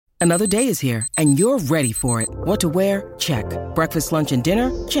Another day is here, and you're ready for it. What to wear? Check. Breakfast, lunch, and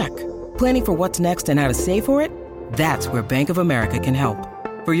dinner? Check. Planning for what's next and how to save for it? That's where Bank of America can help.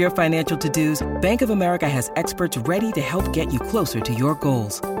 For your financial to-dos, Bank of America has experts ready to help get you closer to your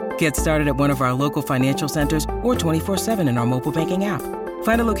goals. Get started at one of our local financial centers or 24/7 in our mobile banking app.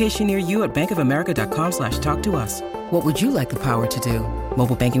 Find a location near you at bankofamerica.com/talktous. What would you like the power to do?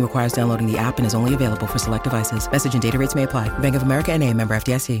 Mobile banking requires downloading the app and is only available for select devices. Message and data rates may apply. Bank of America N.A., member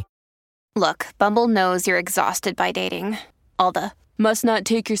FDIC. Look, Bumble knows you're exhausted by dating. All the must not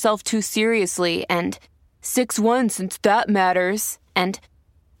take yourself too seriously and 6'1" since that matters. And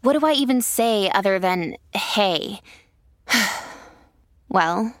what do I even say other than hey?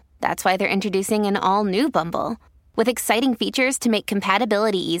 Well, that's why they're introducing an all-new Bumble with exciting features to make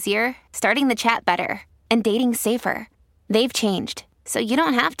compatibility easier, starting the chat better, and dating safer. They've changed, so you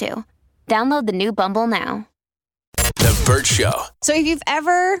don't have to. Download the new Bumble now. The Burt Show. So if you've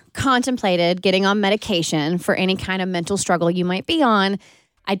ever contemplated getting on medication for any kind of mental struggle you might be on,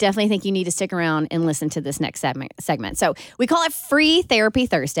 I definitely think you need to stick around and listen to this next segment. So we call it Free Therapy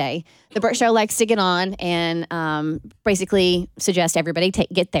Thursday. The Burt Show likes to get on and basically suggest everybody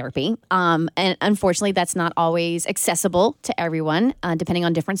get therapy. And unfortunately, that's not always accessible to everyone, depending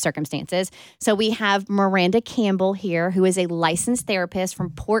on different circumstances. So we have Miranda Campbell here, who is a licensed therapist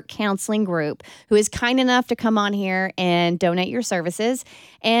from Port Counseling Group, who is kind enough to come on here and donate your services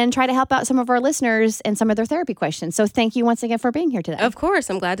and try to help out some of our listeners and some of their therapy questions. So thank you once again for being here today. Of course.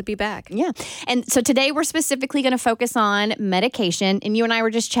 I'm glad to be back. Yeah. And so today we're specifically going to focus on medication. And you and I were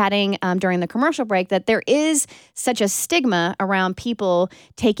just chatting during the commercial break that there is such a stigma around people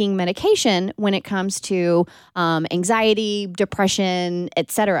taking medication when it comes to anxiety, depression,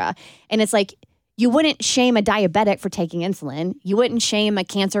 etc. And it's like, you wouldn't shame a diabetic for taking insulin. You wouldn't shame a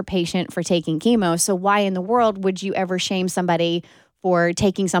cancer patient for taking chemo. So why in the world would you ever shame somebody for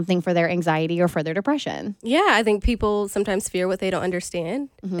taking something for their anxiety or for their depression? Yeah, I think people sometimes fear what they don't understand.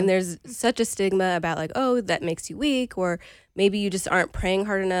 Mm-hmm. And there's such a stigma about like, oh, that makes you weak, or maybe you just aren't praying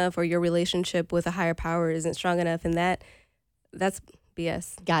hard enough, or your relationship with a higher power isn't strong enough. And that's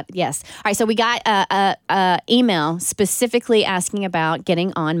BS. Got it. Yes. All right. So we got a email specifically asking about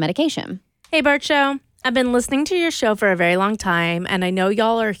getting on medication. Hey, Burt Show. I've been listening to your show for a very long time, and I know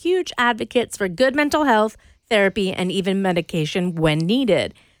y'all are huge advocates for good mental health, therapy, and even medication when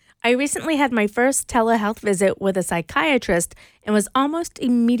needed. I recently had my first telehealth visit with a psychiatrist and was almost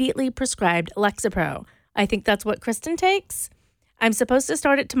immediately prescribed Lexapro. I think that's what Kristen takes. I'm supposed to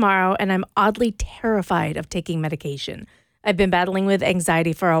start it tomorrow, and I'm oddly terrified of taking medication. I've been battling with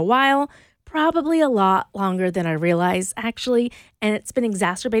anxiety for a while, probably a lot longer than I realize, actually, and it's been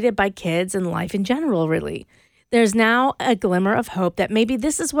exacerbated by kids and life in general, really. There's now a glimmer of hope that maybe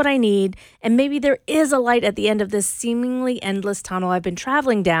this is what I need, and maybe there is a light at the end of this seemingly endless tunnel I've been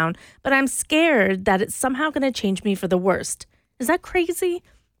traveling down, but I'm scared that it's somehow going to change me for the worst. Is that crazy?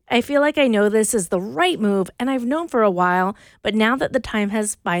 I feel like I know this is the right move, and I've known for a while, but now that the time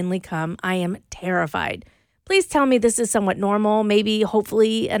has finally come, I am terrified. Please tell me this is somewhat normal, maybe,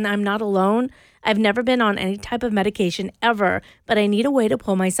 hopefully, and I'm not alone. I've never been on any type of medication ever, but I need a way to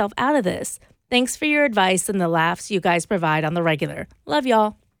pull myself out of this. Thanks for your advice and the laughs you guys provide on the regular. Love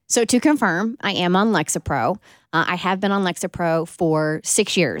y'all. So to confirm, I am on Lexapro. I have been on Lexapro for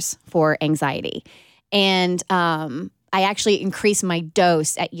 6 years for anxiety. And I actually increased my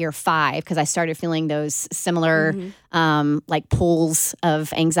dose at year 5 because I started feeling those similar like pulls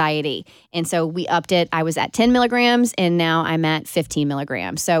of anxiety. And so we upped it. I was at 10 milligrams and now I'm at 15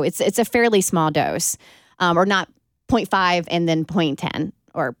 milligrams. So it's a fairly small dose, or not 0.5 and then 0.10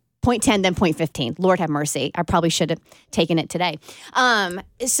 or 0.10 then 0.15. Lord have mercy. I probably should have taken it today.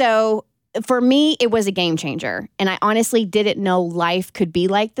 So for me, it was a game changer. And I honestly didn't know life could be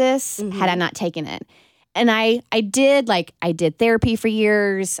like this had I not taken it. And I did therapy for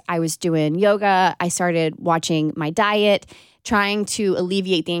years. I was doing yoga. I started watching my diet, trying to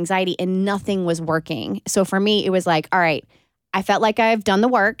alleviate the anxiety, and nothing was working. So for me, it was like, all right, I felt like I've done the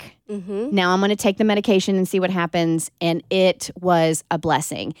work. Now I'm going to take the medication and see what happens. And it was a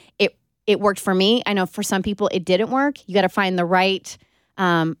blessing. It worked for me. I know for some people it didn't work. You got to find the right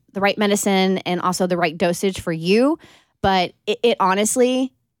medicine and also the right dosage for you. But it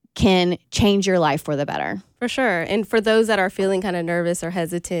honestly can change your life for the better. For sure. And for those that are feeling kind of nervous or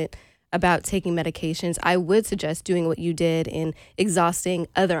hesitant about taking medications, I would suggest doing what you did in exhausting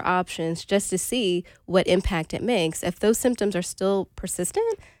other options just to see what impact it makes. If those symptoms are still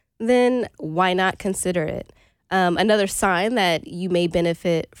persistent, then why not consider it? Another sign that you may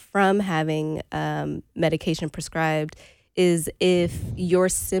benefit from having medication prescribed is if your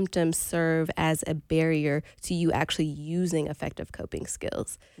symptoms serve as a barrier to you actually using effective coping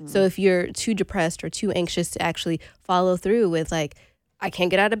skills. So if you're too depressed or too anxious to actually follow through with like, I can't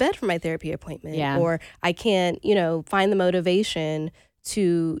get out of bed for my therapy appointment, or I can't, find the motivation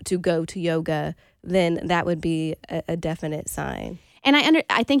to go to yoga, then that would be a definite sign. And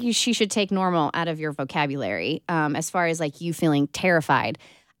I think she should take normal out of your vocabulary as far as like you feeling terrified.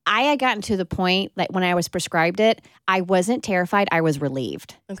 I had gotten to the point that when I was prescribed it, I wasn't terrified. I was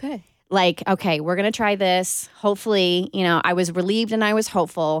relieved. Okay. Like, okay, we're going to try this. Hopefully, I was relieved and I was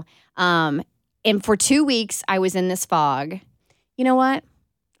hopeful. And for 2 weeks, I was in this fog. You know what?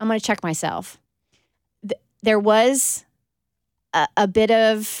 I'm going to check myself. There was a bit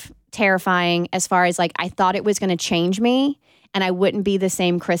of terrifying as far as like I thought it was going to change me and I wouldn't be the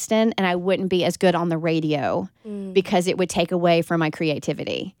same Kristen and I wouldn't be as good on the radio because it would take away from my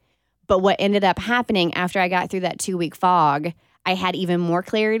creativity. But what ended up happening after I got through that 2-week fog, I had even more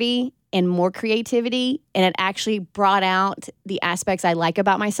clarity and more creativity, and it actually brought out the aspects I like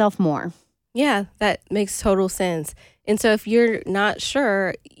about myself more. Yeah, that makes total sense. And so if you're not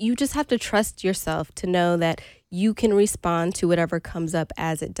sure, you just have to trust yourself to know that you can respond to whatever comes up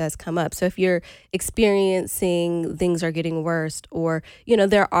as it does come up. So if you're experiencing things are getting worse, or,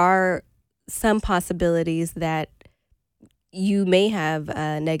 there are some possibilities that you may have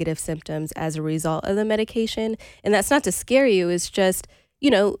negative symptoms as a result of the medication. And that's not to scare you. It's just,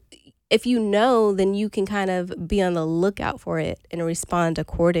 if you know, then you can kind of be on the lookout for it and respond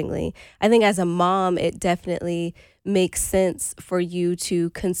accordingly. I think as a mom, it definitely makes sense for you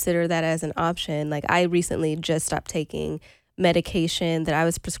to consider that as an option. Like I recently just stopped taking medication that I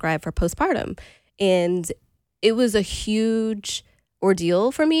was prescribed for postpartum. And it was a huge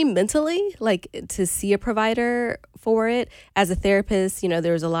ordeal for me mentally, like to see a provider for it. As a therapist,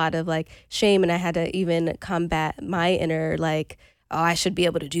 there was a lot of like shame, and I had to even combat my inner like, oh, I should be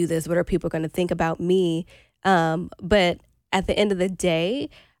able to do this. What are people going to think about me? But at the end of the day,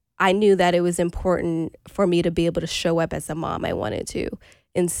 I knew that it was important for me to be able to show up as a mom I wanted to.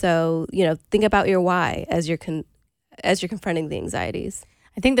 And so, think about your why as you're confronting the anxieties.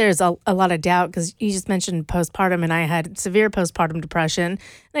 I think there's a lot of doubt because you just mentioned postpartum, and I had severe postpartum depression.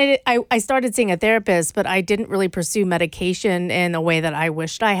 And I started seeing a therapist, but I didn't really pursue medication in a way that I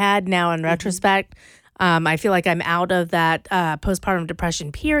wished I had. Now, in retrospect, I feel like I'm out of that postpartum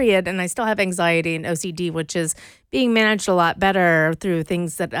depression period, and I still have anxiety and OCD, which is being managed a lot better through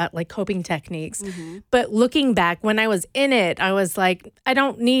things that like coping techniques. But looking back, when I was in it, I was like, I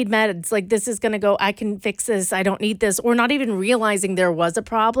don't need meds. Like, this is going to go, I can fix this. I don't need this. Or not even realizing there was a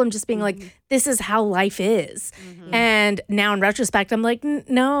problem, just being like, this is how life is. And now in retrospect, I'm like,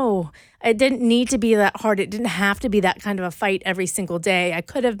 no, it didn't need to be that hard. It didn't have to be that kind of a fight every single day. I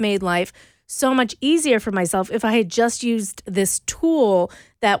could have made life so much easier for myself if I had just used this tool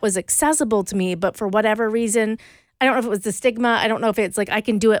that was accessible to me. But for whatever reason, I don't know if it was the stigma. I don't know if it's like I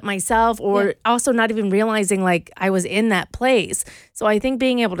can do it myself, or also not even realizing like I was in that place. So I think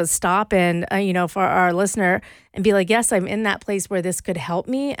being able to stop and, for our listener and be like, yes, I'm in that place where this could help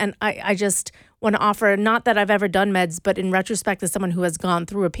me. And I just want to offer, not that I've ever done meds, but in retrospect, as someone who has gone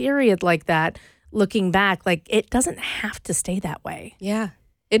through a period like that, looking back, like it doesn't have to stay that way. Yeah.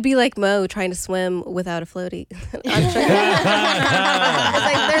 It'd be like Mo trying to swim without a floaty. I'm sure.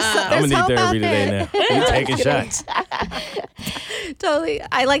 I'm gonna need therapy today now. You taking shots. Totally.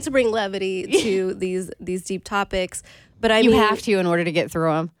 I like to bring levity to these deep topics, but you have to in order to get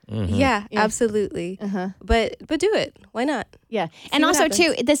through them. Yeah, absolutely. But do it. Why not? Yeah. And also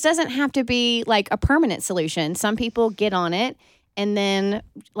too, this doesn't have to be like a permanent solution. Some people get on it and then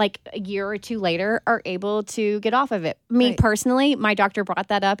like a year or two later are able to get off of it. Me personally, my doctor brought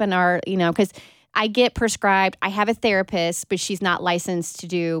that up in our, because I get prescribed. I have a therapist, but she's not licensed to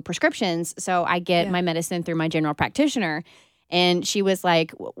do prescriptions. So I get my medicine through my general practitioner. And she was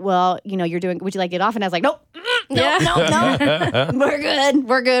like, well, would you like to get off? And I was like, nope. No. We're good.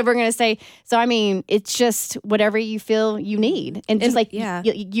 We're going to stay. So, it's just whatever you feel you need. And just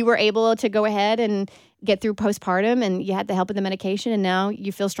you were able to go ahead and get through postpartum, and you had the help of the medication, and now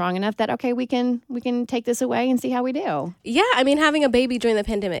you feel strong enough that, okay, we can take this away and see how we do. Yeah. Having a baby during the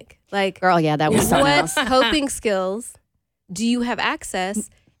pandemic, like, girl, yeah, that was something else. What coping skills do you have access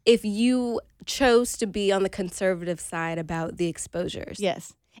if you chose to be on the conservative side about the exposures?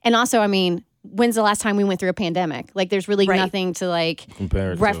 Yes. And also, when's the last time we went through a pandemic? Like, there's really nothing to like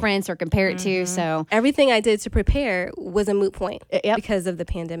reference or compare it to. So everything I did to prepare was a moot point because of the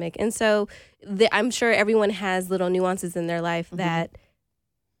pandemic. And so I'm sure everyone has little nuances in their life that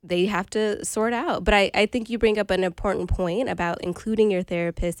they have to sort out. But I think you bring up an important point about including your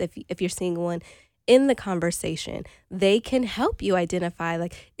therapist, if you're seeing one, in the conversation, they can help you identify,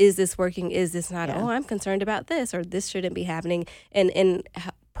 like, is this working? Is this not? Oh, I'm concerned about this, or this shouldn't be happening, and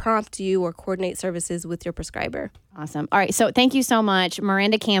prompt you or coordinate services with your prescriber. Awesome. All right. So thank you so much,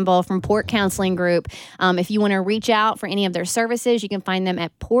 Miranda Campbell from Port Counseling Group. If you want to reach out for any of their services, you can find them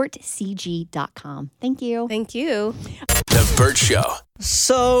at portcg.com. Thank you. Thank you. The Burt Show.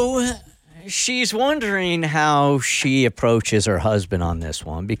 So she's wondering how she approaches her husband on this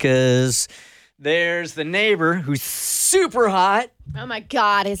one, because there's the neighbor who's super hot. Oh my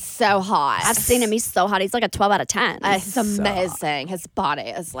God, he's so hot. I've seen him. He's so hot. He's like a 12 out of 10. It's amazing. His body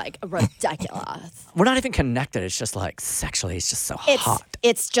is like ridiculous. We're not even connected. It's just like sexually, it's just so hot.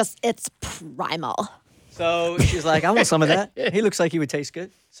 It's primal. So she's like, I want some of that. He looks like he would taste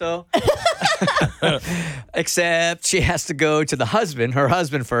good. So, except she has to go to her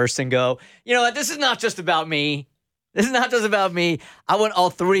husband first, and go, you know what? This is not just about me. This is not just about me. I want all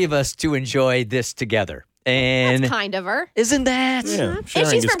three of us to enjoy this together. And That's kind of her. Isn't that? Yeah, And sharing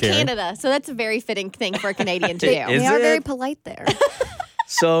she's is from caring. Canada, so that's a very fitting thing for a Canadian to do. Is They are it? very polite there.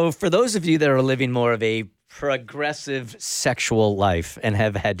 So for those of you that are living more of a progressive sexual life and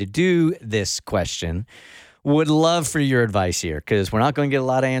have had to do this question, would love for your advice here, because we're not going to get a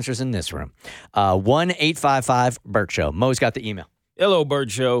lot of answers in this room. 1-855-BURT-SHOW. Mo's got the email. Hello,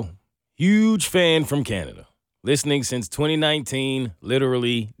 Burt Show. Huge fan from Canada. Listening since 2019,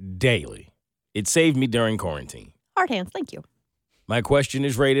 literally daily. It saved me during quarantine. Hard hands, thank you. My question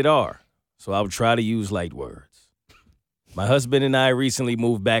is rated R, so I'll try to use light words. My husband and I recently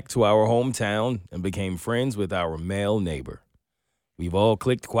moved back to our hometown and became friends with our male neighbor. We've all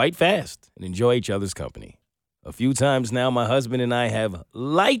clicked quite fast and enjoy each other's company. A few times now, my husband and I have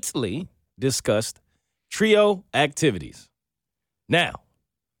lightly discussed trio activities. Now,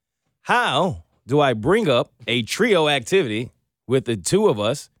 how do I bring up a trio activity with the two of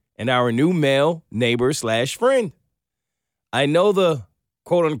us and our new male neighbor/friend? I know the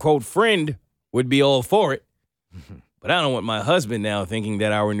quote-unquote friend would be all for it, but I don't want my husband now thinking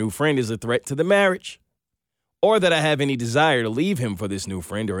that our new friend is a threat to the marriage, or that I have any desire to leave him for this new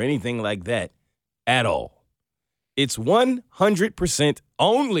friend or anything like that at all. It's 100%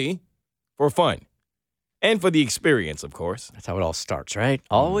 only for fun. And for the experience, of course. That's how it all starts, right?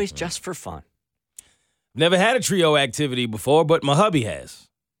 Always just for fun. Never had a trio activity before, but my hubby has.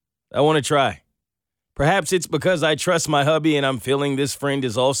 I want to try. Perhaps it's because I trust my hubby and I'm feeling this friend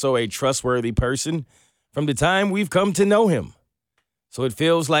is also a trustworthy person from the time we've come to know him. So it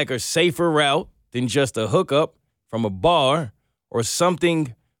feels like a safer route than just a hookup from a bar or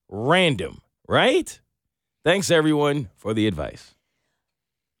something random, right? Thanks, everyone, for the advice.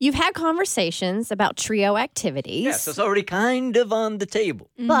 You've had conversations about trio activities. Yes, it's already kind of on the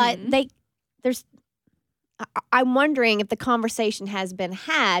table. But I'm wondering if the conversation has been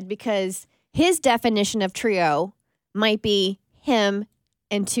had, because his definition of trio might be him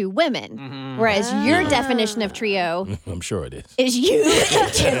and two women, whereas your definition of trio I'm sure it is. is you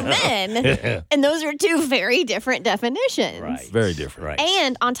and two men. And those are two very different definitions. Right. Very different. Right.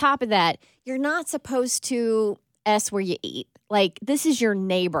 And on top of that, you're not supposed to S where you eat. Like, this is your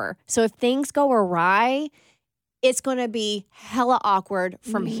neighbor. So if things go awry, it's going to be hella awkward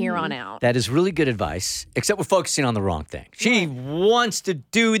from here on out. That is really good advice, except we're focusing on the wrong thing. She wants to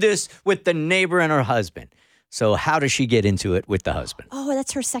do this with the neighbor and her husband. So how does she get into it with the husband? Oh,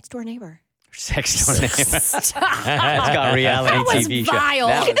 that's her sex door neighbor. Sex door neighbor. That's got a reality That was TV vile.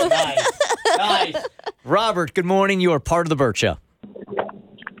 show. That was nice. Nice. Robert, good morning. You are part of the Burt Show.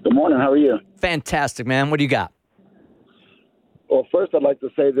 Good morning. How are you? Fantastic, man. What do you got? Well, first, I'd like to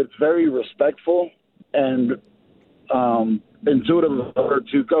say that it's very respectful and intuitive of her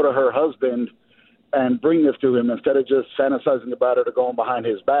to go to her husband and bring this to him instead of just fantasizing about it or going behind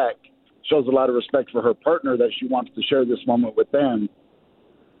his back. Shows a lot of respect for her partner that she wants to share this moment with them.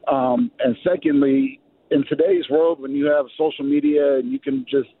 And secondly, in today's world, when you have social media and you can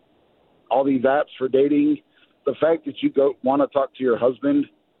just all these apps for dating, the fact that you want to talk to your husband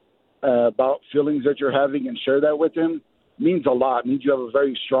about feelings that you're having and share that with him means a lot. It means you have a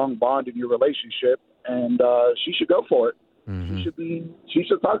very strong bond in your relationship, and she should go for it. Mm-hmm. She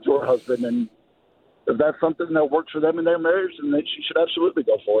should talk to her husband, and if that's something that works for them in their marriage, then she should absolutely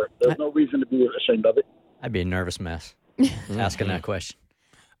go for it. There's no reason to be ashamed of it. I'd be a nervous mess asking that question.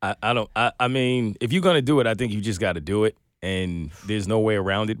 I mean, if you're going to do it, I think you just got to do it. And there's no way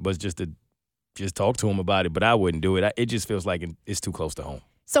around it but just to talk to him about it. But I wouldn't do it. It just feels like it's too close to home.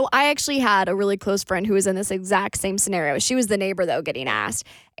 So I actually had a really close friend who was in this exact same scenario. She was the neighbor, though, getting asked.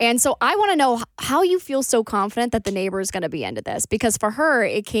 And so I want to know how you feel so confident that the neighbor is going to be into this. Because for her,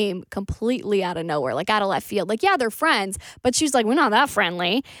 it came completely out of nowhere, like out of left field. Like, yeah, they're friends, but she's like, we're not that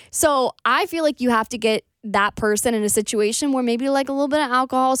friendly. So I feel like you have to get that person in a situation where maybe like a little bit of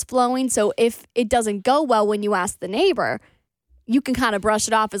alcohol is flowing. So if it doesn't go well when you ask the neighbor, you can kind of brush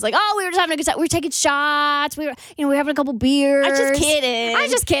it off as like, oh, we were just having a good time. We were taking shots. We were having a couple beers. I'm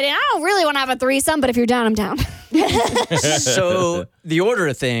just kidding. I don't really want to have a threesome, but if you're down, I'm down. So the order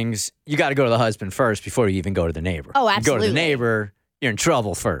of things, you got to go to the husband first before you even go to the neighbor. Oh, You go to absolutely. the neighbor, you're in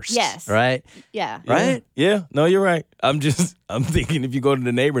trouble first. Yes. Right? Yeah. Right? Yeah, no, you're right. I'm thinking if you go to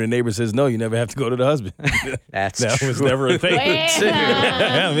the neighbor says no, you never have to go to the husband. That's that true. was never a thing.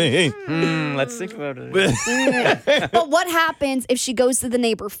 I mean, Let's think about it. But what happens if she goes to the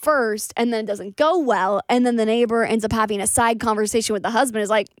neighbor first and then it doesn't go well, and then the neighbor ends up having a side conversation with the husband? Is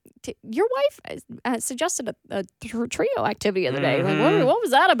like, your wife suggested a trio activity the other day. Like, what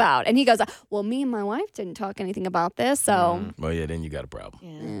was that about? And he goes, well, me and my wife didn't talk anything about this, so. well, yeah, then you got a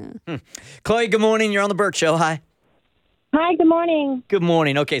problem. Yeah. Chloe, good morning. You're on the Burt Show. Hi. Hi, good morning. Good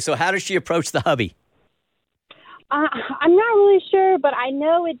morning. Okay, so how does she approach the hubby? I'm not really sure, but I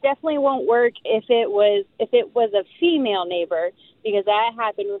know it definitely won't work if it was a female neighbor, because that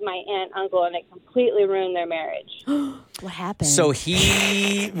happened with my aunt and uncle, and it completely ruined their marriage. What happened? So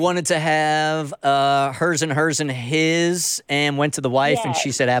he wanted to have hers and his, and went to the wife, and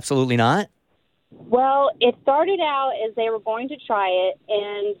she said absolutely not? Well, it started out as they were going to try it,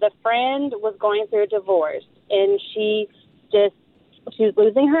 and the friend was going through a divorce, and she was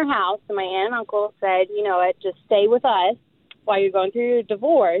losing her house, and my aunt and uncle said, you know what, just stay with us while you're going through your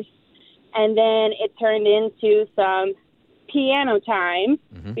divorce. And then it turned into some piano time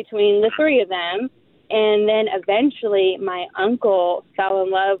between the three of them. And then eventually my uncle fell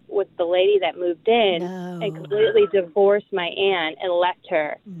in love with the lady that moved in and completely divorced my aunt and left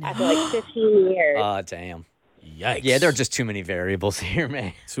her after like 15 years. Oh, damn. Yikes. Yeah, there are just too many variables here,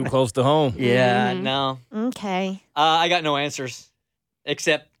 man. Too close to home. Yeah, no. Okay. I got no answers.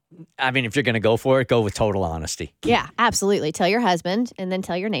 Except, I mean, if you're going to go for it, go with total honesty. Yeah, absolutely. Tell your husband and then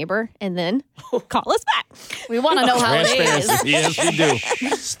tell your neighbor and then call us back. We want to know how it is. Yes, we do.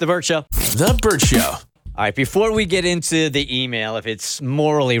 It's the Burt Show. The Burt Show. All right, before we get into the email, if it's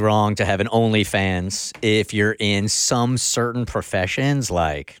morally wrong to have an OnlyFans, if you're in some certain professions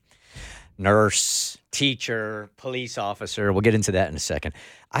like nurse, teacher, police officer, we'll get into that in a second.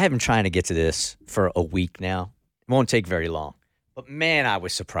 I have been trying to get to this for a week now. It won't take very long. But man, I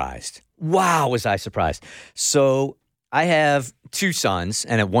was surprised. Wow, was I surprised. So I have two sons,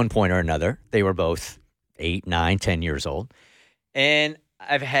 and at one point or another, they were both 8, 9, 10 years old. And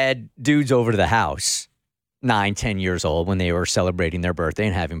I've had dudes over to the house, 9, 10 years old, when they were celebrating their birthday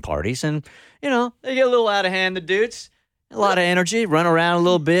and having parties. And, you know, they get a little out of hand, the dudes. A lot of energy, run around a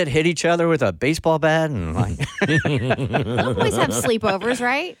little bit, hit each other with a baseball bat. And like, They'll always have sleepovers,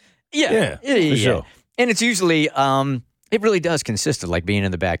 right? yeah, for sure. And it's usually, it really does consist of like being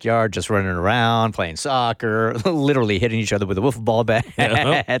in the backyard, just running around, playing soccer, literally hitting each other with a wiffle ball bat,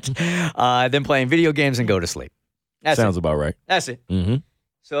 then playing video games and go to sleep. Sounds about right. That's it. Mm-hmm.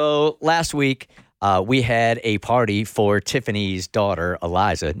 So last week, we had a party for Tiffany's daughter,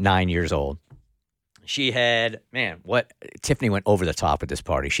 Eliza, 9 years old. She had, Tiffany went over the top at this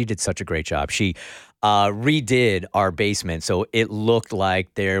party. She did such a great job. She redid our basement so it looked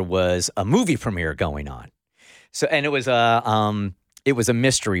like there was a movie premiere going on. So, and it was a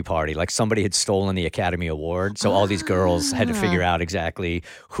mystery party, like somebody had stolen the Academy Award. So all these girls had to figure out exactly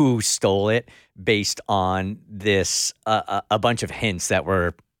who stole it based on this, a bunch of hints that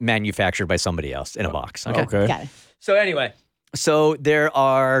were manufactured by somebody else in a box. Okay. Got it. So anyway, there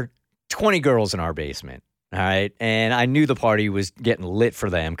are 20 girls in our basement. All right. And I knew the party was getting lit for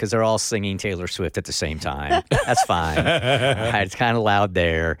them because they're all singing Taylor Swift at the same time. That's fine. All right, it's kind of loud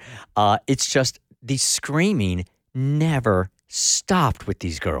there. It's just the screaming never stopped with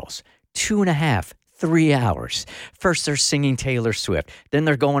these girls. 2.5, 3 hours. First, they're singing Taylor Swift. Then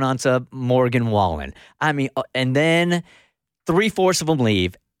they're going on to Morgan Wallen. I mean, and then 3/4 of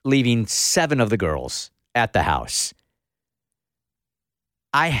them leaving 7 of the girls at the house.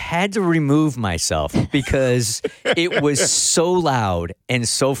 I had to remove myself because it was so loud and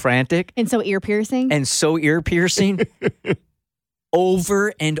so frantic. And so ear piercing? And so ear piercing.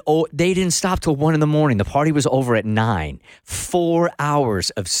 Over and over. They didn't stop till 1 a.m. The party was over at 9. 4 hours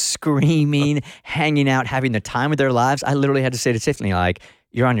of screaming, hanging out, having the time of their lives. I literally had to say to Tiffany, like,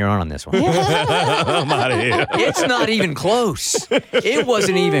 You're on your own on this one. I'm out of here. It's not even close. It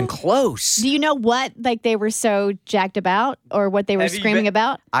wasn't even close. Do you know what they were so jacked about or what they were screaming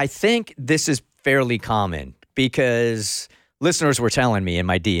about? I think this is fairly common because listeners were telling me in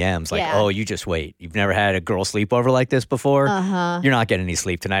my DMs, oh, you just wait. You've never had a girl sleepover like this before? Uh-huh. You're not getting any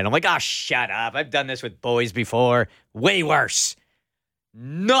sleep tonight. I'm like, oh, shut up. I've done this with boys before. Way worse.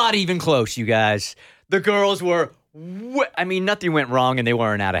 Not even close, you guys. The girls were... nothing went wrong and they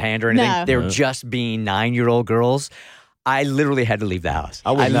weren't out of hand or anything. No. They were just being 9-year-old girls. I literally had to leave the house.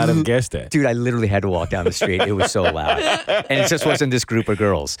 I would not have guessed that. Dude, I literally had to walk down the street. It was so loud. And it just wasn't this group of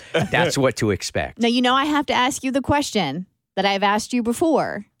girls. That's what to expect. Now, I have to ask you the question that I've asked you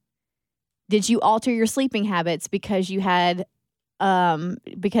before. Did you alter your sleeping habits because you had,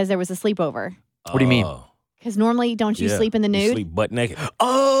 because there was a sleepover? What do you mean? Because normally, don't you sleep in the nude? You sleep butt naked.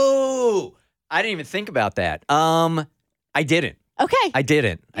 Oh, I didn't even think about that. I didn't. Okay. I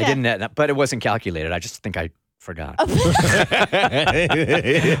didn't. Yeah. I didn't. But it wasn't calculated. I just think I forgot. Oh. But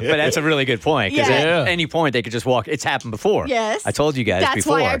that's a really good point because at any point they could just walk. It's happened before. Yes. I told you guys That's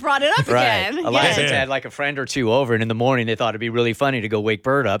before. why I brought it up again. Right. Eliza's had like a friend or two over, and in the morning they thought it'd be really funny to go wake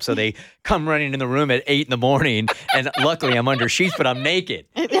Bird up, so they come running in the room at 8 a.m, and luckily I'm under sheets, but I'm naked.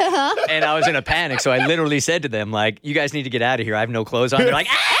 Uh-huh. And I was in a panic, so I literally said to them, like, you guys need to get out of here. I have no clothes on. They're like,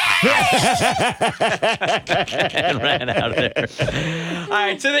 and ran out of there. All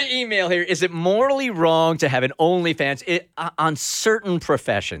right, to the email here. Is it morally wrong to have an OnlyFans on certain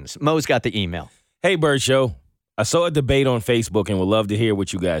professions? Mo's got the email. Hey, Bird Show. I saw a debate on Facebook and would love to hear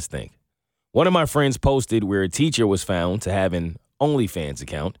what you guys think. One of my friends posted where a teacher was found to have an OnlyFans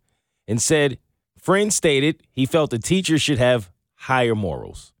account and said, friend stated he felt the teacher should have higher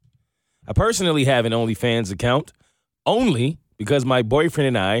morals. I personally have an OnlyFans account only because my boyfriend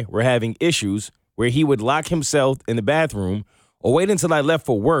and I were having issues where he would lock himself in the bathroom or wait until I left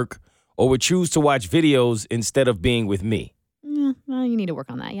for work or would choose to watch videos instead of being with me. Well, you need to work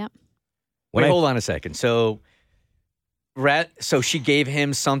on that, yep. Wait, hold on a second. So she gave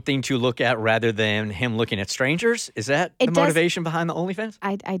him something to look at rather than him looking at strangers? Is that the motivation behind the OnlyFans?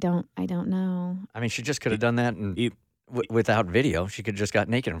 I don't know. I mean, she just could have done that without video. She could have just got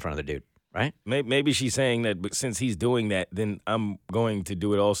naked in front of the dude, right? Maybe she's saying that but since he's doing that, then I'm going to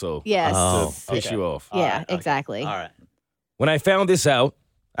do it also. Yes. To piss you off. Yeah, exactly. All right. When I found this out,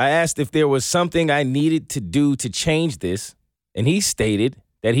 I asked if there was something I needed to do to change this, and he stated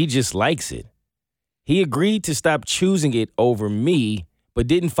that he just likes it. He agreed to stop choosing it over me, but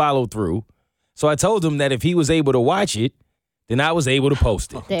didn't follow through. So I told him that if he was able to watch it, then I was able to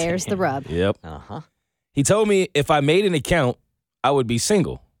post it. There's the rub. Yep. Uh-huh. He told me if I made an account, I would be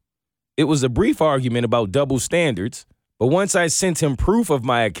single. It was a brief argument about double standards, but once I sent him proof of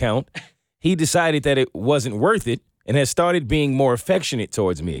my account, he decided that it wasn't worth it and has started being more affectionate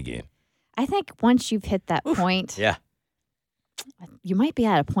towards me again. I think once you've hit that point, Yeah. you might be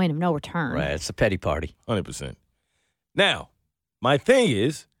at a point of no return. Right. It's a petty party. 100%. Now, my thing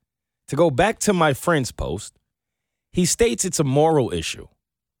is, to go back to my friend's post, he states it's a moral issue.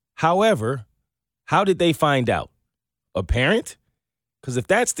 However, how did they find out? A parent? Because if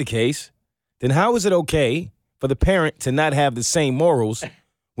that's the case, then how is it okay for the parent to not have the same morals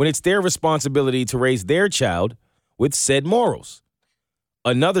when it's their responsibility to raise their child with said morals?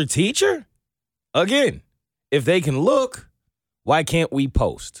 Another teacher? Again, if they can look, why can't we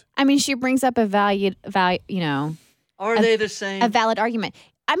post? I mean, she brings up a value, Are they the same? a valid argument.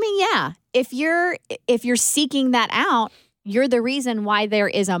 I mean, yeah, if you're seeking that out, you're the reason why there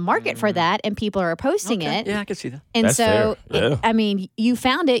is a market for that and people are posting it. Yeah, I can see that. And That's so, fair. Yeah. I mean, you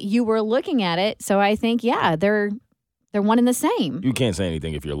found it, you were looking at it. So I think, yeah, they're one and the same. You can't say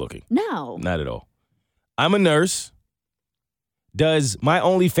anything if you're looking. No. Not at all. I'm a nurse. Does my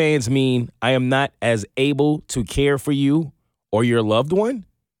OnlyFans mean I am not as able to care for you or your loved one?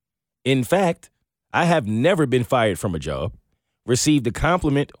 In fact, I have never been fired from a job, received a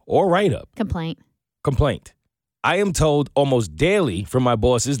compliment or write-up. Complaint. I am told almost daily from my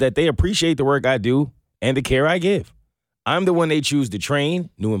bosses that they appreciate the work I do and the care I give. I'm the one they choose to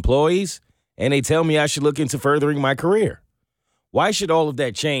train, new employees, and they tell me I should look into furthering my career. Why should all of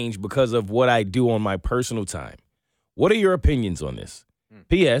that change because of what I do on my personal time? What are your opinions on this?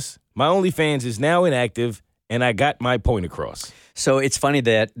 P.S. My OnlyFans is now inactive, and I got my point across. So it's funny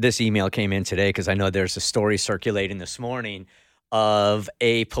that this email came in today because I know there's a story circulating this morning of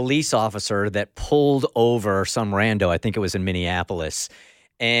a police officer that pulled over some rando. I think it was in Minneapolis.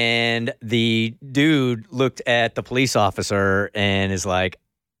 And the dude looked at the police officer and is like,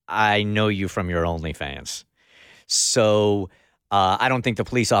 I know you from your OnlyFans. So I don't think the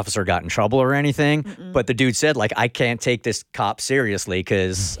police officer got in trouble or anything, but the dude said, like, I can't take this cop seriously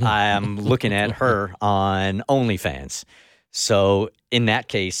because I'm looking at her on OnlyFans. So in that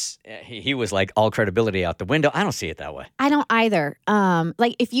case, he was like all credibility out the window. I don't see it that way. I don't either.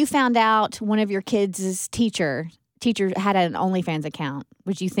 Like if you found out one of your kids' teacher had an OnlyFans account,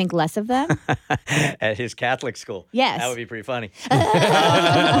 would you think less of them? At his Catholic school. Yes. That would be pretty funny.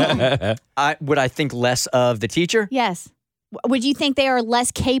 Would I think less of the teacher? Yes. Would you think they are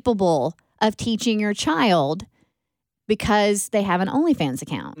less capable of teaching your child because they have an OnlyFans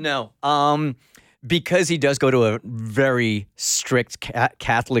account? No. Because he does go to a very strict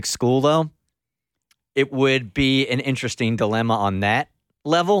Catholic school, though, it would be an interesting dilemma on that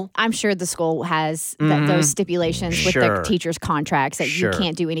level. I'm sure the school has those stipulations with the teachers' contracts that you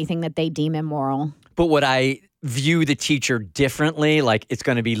can't do anything that they deem immoral. But would I view the teacher differently? Like it's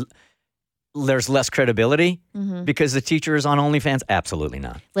going to be, there's less credibility because the teacher is on OnlyFans? Absolutely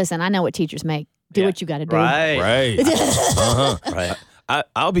not. Listen, I know what teachers make. Do what you got to do. Right. Right.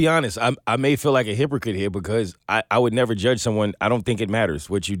 I'll be honest. I may feel like a hypocrite here because I would never judge someone. I don't think it matters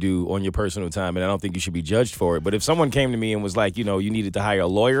what you do on your personal time, and I don't think you should be judged for it. But if someone came to me and was like, you needed to hire a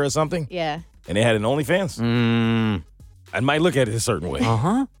lawyer or something, and they had an OnlyFans, I might look at it a certain way.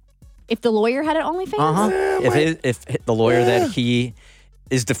 If the lawyer had an OnlyFans? If the lawyer that he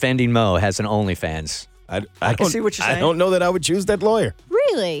is defending Mo has an OnlyFans, I can see what you're saying. I don't know that I would choose that lawyer.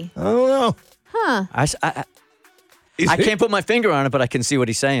 Really? I don't know. Huh. I can't put my finger on it, but I can see what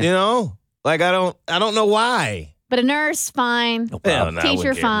he's saying. Like I don't know why. But a nurse, fine. No problem.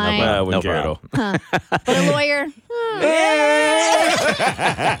 Teacher, fine. I wouldn't care at all. But a lawyer?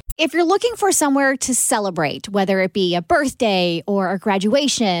 If you're looking for somewhere to celebrate, whether it be a birthday or a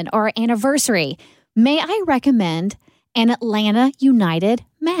graduation or anniversary, may I recommend an Atlanta United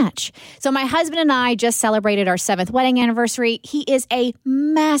match. So my husband and I just celebrated our 7th wedding anniversary. He is a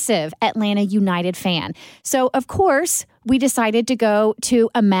massive Atlanta United fan. So, of course, we decided to go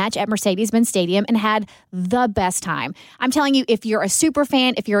to a match at Mercedes-Benz Stadium and had the best time. I'm telling you, if you're a super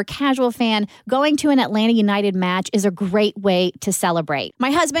fan, if you're a casual fan, going to an Atlanta United match is a great way to celebrate.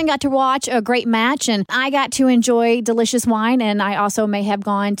 My husband got to watch a great match, and I got to enjoy delicious wine, and I also may have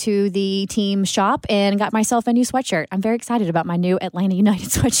gone to the team shop and got myself a new sweatshirt. I'm very excited about my new Atlanta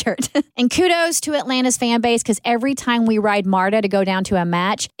United sweatshirt. And kudos to Atlanta's fan base, because every time we ride MARTA to go down to a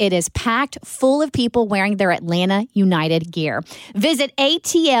match, it is packed full of people wearing their Atlanta United gear. Visit atlutd.com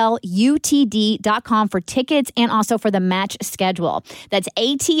for tickets and also for the match schedule. That's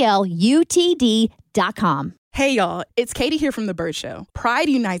atlutd.com. Hey y'all, it's Katie here from The Burt Show. Pride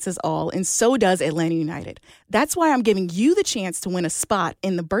unites us all, and so does Atlanta United. That's why I'm giving you the chance to win a spot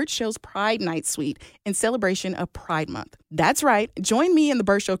in The Burt Show's Pride Night Suite in celebration of Pride Month. That's right. Join me and The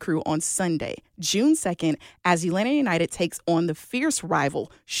Burt Show crew on Sunday, June 2nd, as Atlanta United takes on the fierce rival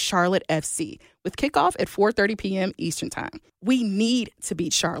Charlotte FC with kickoff at 4:30 p.m. Eastern Time. We need to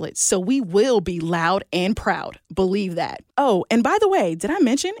beat Charlotte, so we will be loud and proud. Believe that. Oh, and by the way, did I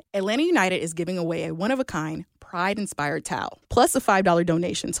mention Atlanta United is giving away a one-of-a-kind Pride-inspired towel, plus a $5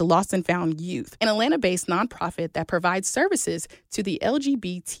 donation to Lost and Found Youth, an Atlanta-based nonprofit that provides services to the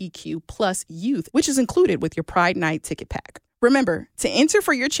LGBTQ plus youth, which is included with your Pride Night ticket pack. Remember, to enter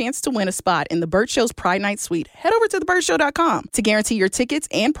for your chance to win a spot in The Burt Show's Pride Night Suite, head over to theburtshow.com. To guarantee your tickets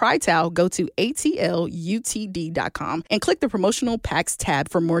and Pride towel, go to atlutd.com and click the promotional packs tab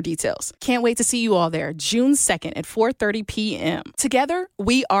for more details. Can't wait to see you all there, June 2nd at 4:30 p.m. Together,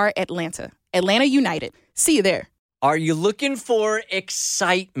 we are Atlanta. Atlanta United. See you there. Are you looking for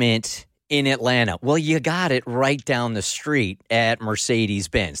excitement in Atlanta? Well, you got it right down the street at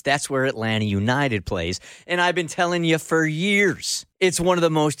Mercedes-Benz. That's where Atlanta United plays. And I've been telling you for years, it's one of the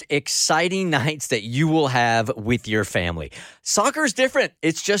most exciting nights that you will have with your family. Soccer is different.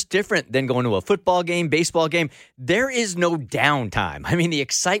 It's just different than going to a football game, baseball game. There is no downtime. I mean, the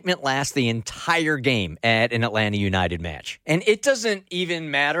excitement lasts the entire game at an Atlanta United match. And it doesn't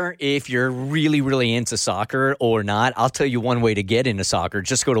even matter if you're really, really into soccer or not. I'll tell you one way to get into soccer.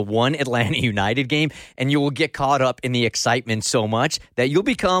 Just go to one Atlanta United game and you will get caught up in the excitement so much that you'll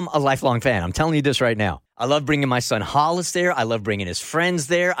become a lifelong fan. I'm telling you this right now. I love bringing my son Hollis there. I love bringing his friends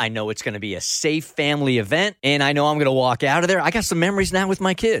there. I know it's going to be a safe family event, and I know I'm going to walk out of there. I got some memories now with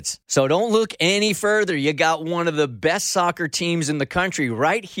my kids. So don't look any further. You got one of the best soccer teams in the country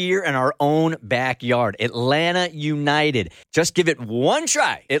right here in our own backyard, Atlanta United. Just give it one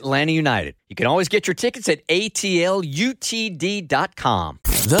try, Atlanta United. You can always get your tickets at atlutd.com.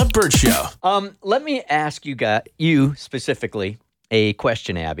 The Burt Show. Let me ask you specifically a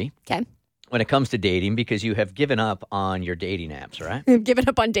question, Abby. Okay. when it comes to dating because you have given up on your dating apps, right? I've given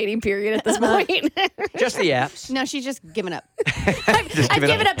up on dating, period, at this point. Just the apps. No, she's just giving up. I've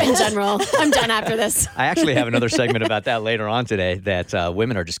given up in general. I'm done after this. I actually have another segment about that later on today, that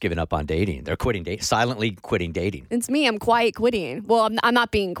women are just giving up on dating. They're quitting dating, silently quitting dating. It's me. I'm quiet quitting. Well, I'm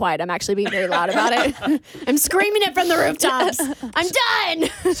not being quiet. I'm actually being very loud about it. I'm screaming it from the rooftops. I'm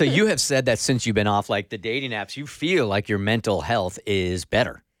done. So you have said that since you've been off like the dating apps, you feel like your mental health is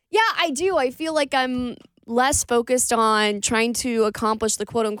better. Yeah, I do. I feel like I'm less focused on trying to accomplish the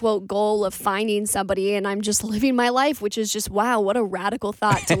quote unquote goal of finding somebody, and I'm just living my life, which is just, wow, what a radical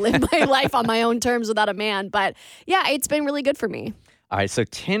thought to live my life on my own terms without a man. But yeah, it's been really good for me. All right, so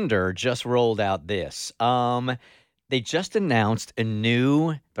Tinder just rolled out this. They just announced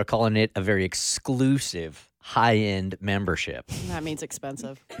they're calling it a very exclusive high-end membership That means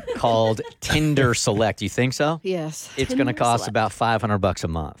expensive. called Tinder Select. You think so? Yes. It's going to cost about $500 a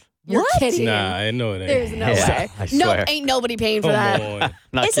month. You're kidding. Nah, I know it ain't. There's no Yeah, way. I No, swear. ain't nobody paying for Come that. on.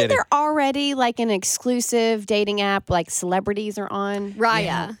 Not Isn't kidding. there already like an exclusive dating app like celebrities are on?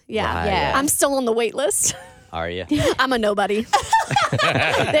 Raya. Yeah. Raya. I'm still on the wait list. Are you? I'm a nobody.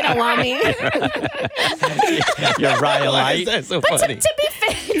 They don't want me. You're Raya Why is Light. that so But funny? to be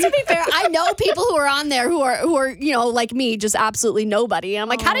fair, I know people who are on there who are like me, just absolutely nobody. And I'm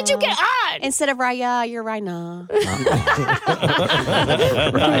like, how did you get on? Instead of Raya, you're Rina.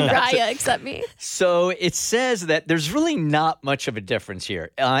 Raya, except me. So it says that there's really not much of a difference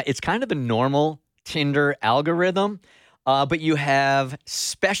here. It's kind of the normal Tinder algorithm, but you have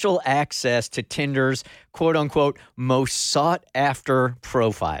special access to Tinder's quote-unquote most sought-after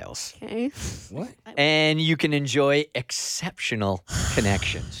profiles. Okay. And you can enjoy exceptional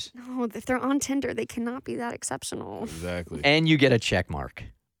connections. No, if they're on Tinder, they cannot be that exceptional. Exactly. And you get a check mark.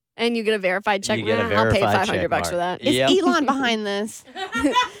 And you get a verified check. You get a I'll pay verified $500 check for that. mark. Yep. Is Elon behind this?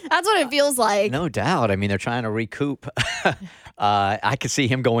 That's what it feels like. No doubt. I mean, they're trying to recoup. I could see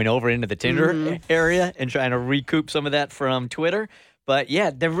him going over into the Tinder area and trying to recoup some of that from Twitter. But yeah,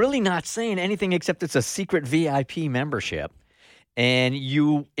 they're really not saying anything except it's a secret VIP membership. And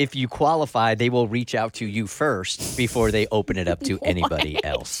if you qualify, they will reach out to you first before they open it up to anybody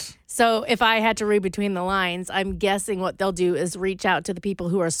else. So if I had to read between the lines, I'm guessing what they'll do is reach out to the people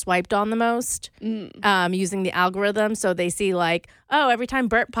who are swiped on the most using the algorithm. So they see like, oh, every time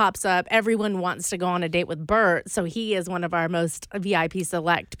Bert pops up, everyone wants to go on a date with Bert. So he is one of our most VIP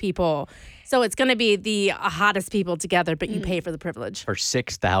select people. So it's going to be the hottest people together, but you pay for the privilege. For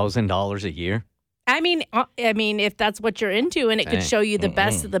 $6,000 a year? I mean, if that's what you're into and it could Dang. show you the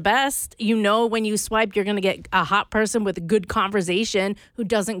best of the best, when you swipe, you're going to get a hot person with a good conversation who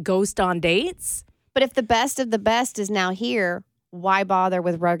doesn't ghost on dates. But if the best of the best is now here, why bother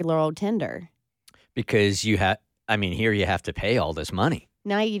with regular old Tinder? Because here you have to pay all this money.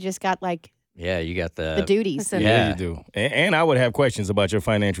 Now you just got like Yeah, you got the duties. Listen, Yeah, you do. And I would have questions about your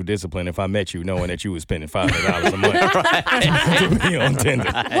financial discipline if I met you knowing that you were spending $500 a month to be on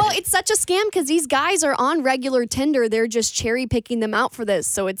Tinder. Well, it's such a scam because these guys are on regular Tinder. They're just cherry picking them out for this.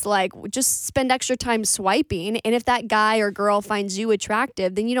 So it's like, just spend extra time swiping. And if that guy or girl finds you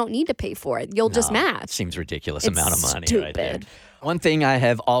attractive, then you don't need to pay for it. You'll just match. Seems ridiculous It's amount of money right there. stupid. One thing I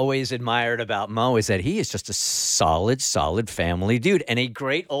have always admired about Mo is that he is just a solid family dude and a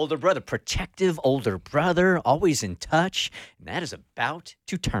great older brother, protective older brother, always in touch. And that is about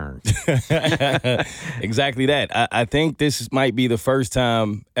to turn. Exactly that. I think this might be the first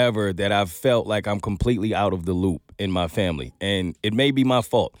time ever that I've felt like I'm completely out of the loop in my family. And it may be my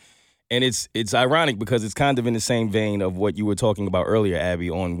fault. And it's ironic because it's kind of in the same vein of what you were talking about earlier, Abby,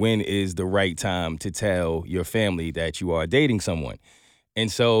 on when is the right time to tell your family that you are dating someone.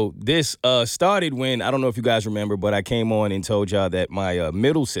 And so this started when, I don't know if you guys remember, but I came on and told y'all that my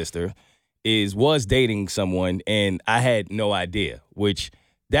middle sister was dating someone, and I had no idea, which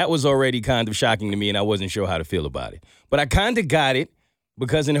that was already kind of shocking to me, and I wasn't sure how to feel about it. But I kind of got it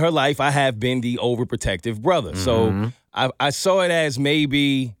because in her life, I have been the overprotective brother. So I saw it as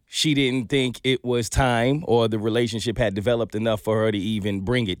maybe she didn't think it was time or the relationship had developed enough for her to even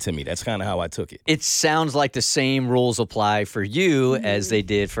bring it to me. That's kind of how I took it. It sounds like the same rules apply for you as they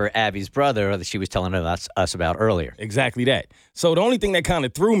did for Abby's brother that she was telling us about earlier. Exactly that. So the only thing that kind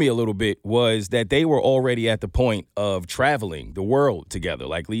of threw me a little bit was that they were already at the point of traveling the world together,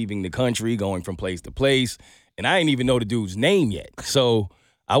 like leaving the country, going from place to place. And I didn't even know the dude's name yet. So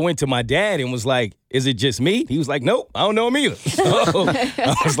I went to my dad and was like, is it just me? He was like, nope, I don't know him either. So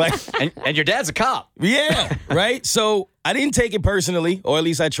I was like, and your dad's a cop. yeah, right? So I didn't take it personally, or at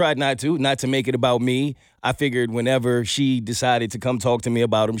least I tried not to make it about me. I figured whenever she decided to come talk to me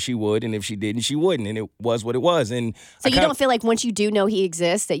about him, she would. And if she didn't, she wouldn't. And it was what it was. And So you don't feel like once you do know he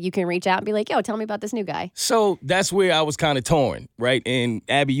exists that you can reach out and be like, yo, tell me about this new guy. So that's where I was kind of torn, right? And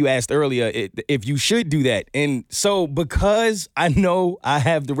Abby, you asked earlier if you should do that. And so because I know I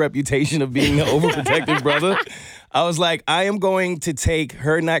have the reputation of being an overprotective brother, I was like, I am going to take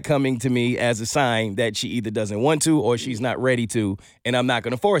her not coming to me as a sign that she either doesn't want to or she's not ready to, and I'm not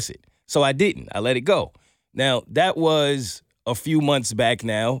going to force it. So I didn't. I let it go. Now, that was a few months back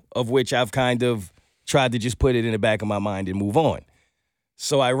now, of which I've kind of tried to just put it in the back of my mind and move on.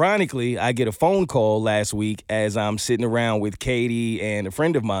 So ironically, I get a phone call last week as I'm sitting around with Katie and a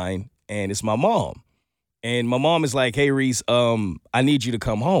friend of mine, and it's my mom. And my mom is like, hey, Reese, I need you to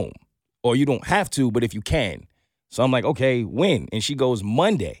come home. Or you don't have to, but if you can. So I'm like, okay, when? And she goes,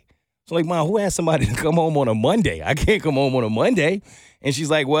 Monday. So I'm like, Mom, who asked somebody to come home on a Monday? I can't come home on a Monday. And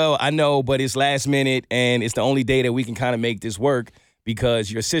she's like, well, I know, but it's last minute, and it's the only day that we can kind of make this work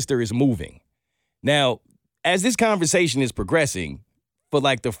because your sister is moving. Now, as this conversation is progressing, for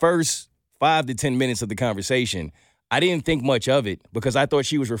like the first 5 to 10 minutes of the conversation, I didn't think much of it because I thought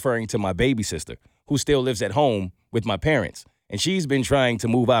she was referring to my baby sister, who still lives at home with my parents. And she's been trying to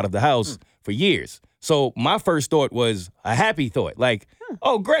move out of the house for years. So my first thought was a happy thought, like,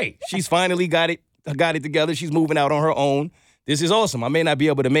 oh, great. She's finally got it together. She's moving out on her own. This is awesome. I may not be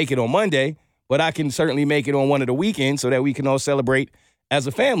able to make it on Monday, but I can certainly make it on one of the weekends so that we can all celebrate as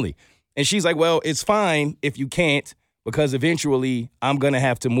a family. And she's like, well, it's fine if you can't, because eventually I'm going to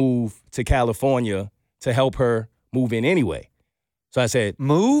have to move to California to help her move in anyway. So I said,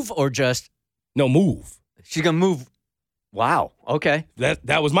 move or just? No, move. She's going to move. Wow. Okay.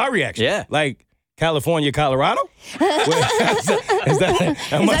 That was my reaction. Yeah. Like, California, Colorado? Is that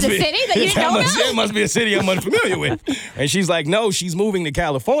a city that you don't know? It must be a city I'm unfamiliar with. And she's like, no, she's moving to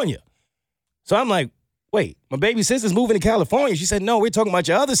California. So I'm like, wait, my baby sister's moving to California. She said, no, we're talking about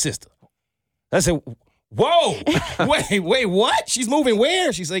your other sister. I said, whoa, wait, what? She's moving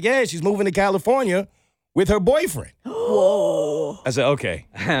where? She's like, yeah, she's moving to California with her boyfriend. Whoa. I said, okay,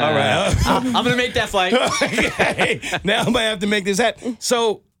 all right. I'm going to make that flight. Okay. Now I'm going to have to make this happen.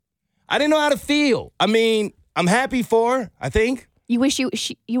 So I didn't know how to feel. I mean, I'm happy for her, I think. You wish you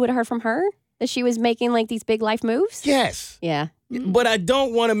would have heard from her that she was making like these big life moves? Yes. Yeah. But I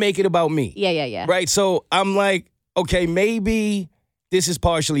don't want to make it about me. Yeah. Right? So I'm like, okay, maybe this is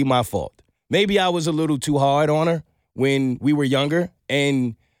partially my fault. Maybe I was a little too hard on her when we were younger,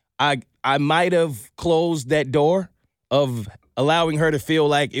 and I might have closed that door of allowing her to feel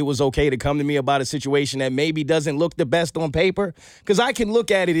like it was okay to come to me about a situation that maybe doesn't look the best on paper. Because I can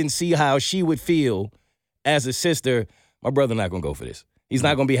look at it and see how she would feel as a sister. My brother not going to go for this. He's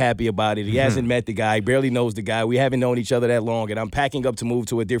not going to be happy about it. He hasn't met the guy, barely knows the guy. We haven't known each other that long, and I'm packing up to move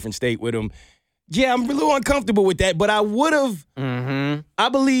to a different state with him. Yeah, I'm a little uncomfortable with that, but I would have, I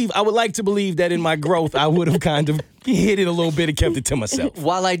would like to believe that in my growth, I would have kind of hit it a little bit and kept it to myself.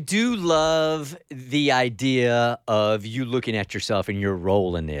 While I do love the idea of you looking at yourself and your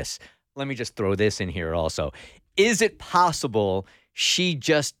role in this, let me just throw this in here also. Is it possible she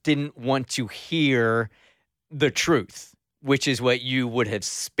just didn't want to hear the truth, which is what you would have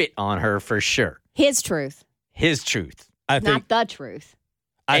spit on her for sure? His truth. His truth. Not the truth.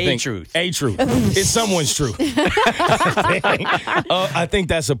 I think truth. A truth. It's someone's truth. I think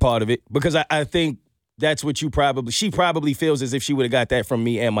that's a part of it because I think that's what she probably feels as if she would have got that from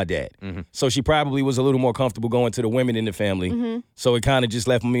me and my dad. Mm-hmm. So she probably was a little more comfortable going to the women in the family. Mm-hmm. So it kind of just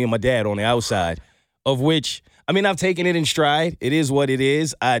left me and my dad on the outside, of which, I mean, I've taken it in stride. It is what it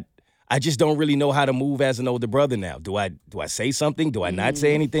is. I just don't really know how to move as an older brother now. Do I say something? Do I not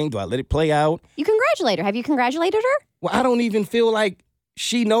say anything? Do I let it play out? You congratulate her. Have you congratulated her? Well, I don't even feel like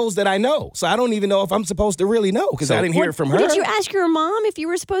she knows that I know. So I don't even know if I'm supposed to really know because I didn't hear it from her. Did you ask your mom if you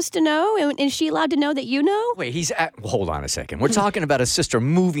were supposed to know? And is she allowed to know that you know? Wait, hold on a second. We're talking about a sister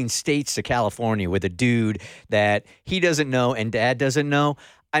moving states to California with a dude that he doesn't know and dad doesn't know.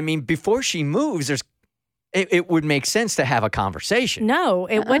 I mean, before she moves, it would make sense to have a conversation. No,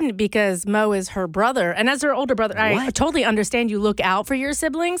 it wouldn't because Mo is her brother. And as her older brother, I totally understand you look out for your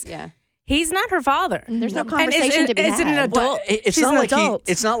siblings. Yeah. He's not her father. There's no conversation to be had. Is it an adult? Well, it's She's not an like adult.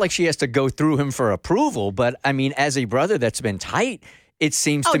 it's not like she has to go through him for approval, but I mean, as a brother that's been tight, it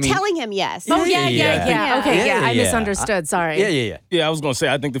seems to me. Telling him yes. Oh, yeah. Okay, Yeah, I yeah. misunderstood. Sorry. Yeah. Yeah, I was going to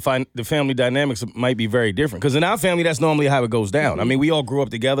say, I think the family dynamics might be very different. Because in our family, that's normally how it goes down. I mean, we all grew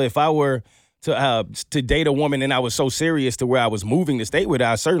up together. If I were to date a woman and I was so serious to where I was moving to stay with her,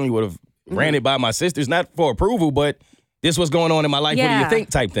 I certainly would have granted by my sisters, not for approval, but this was going on in my life. What do Yeah. you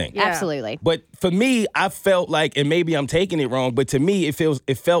think type thing. Yeah. Absolutely. But for me, I felt like, and maybe I'm taking it wrong, but to me, it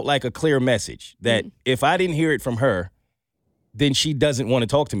felt like a clear message that if I didn't hear it from her, then she doesn't want to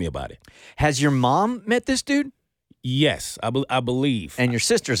talk to me about it. Has your mom met this dude? Yes, I believe. And your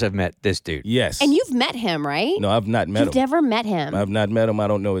sisters have met this dude? Yes. And you've met him, right? No, I've not met You've him. never met him. I've not met him. I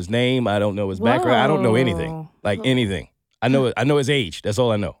don't know his name. I don't know his background. I don't know anything. Like anything. I know his age. That's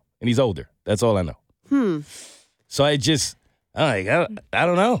all I know. And he's older. That's all I know. So I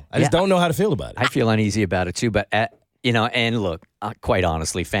don't know. I just don't know how to feel about it. I feel uneasy about it too, but and look, quite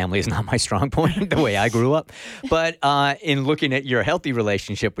honestly, family is not my strong point the way I grew up. But in looking at your healthy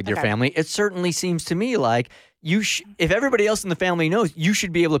relationship with your family, it certainly seems to me like if everybody else in the family knows, you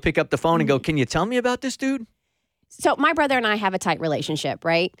should be able to pick up the phone and go, "Can you tell me about this dude?" So my brother and I have a tight relationship,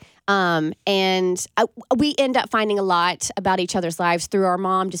 right? And we end up finding a lot about each other's lives through our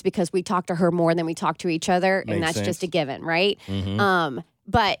mom just because we talk to her more than we talk to each other. And Makes that's sense. just a given, right?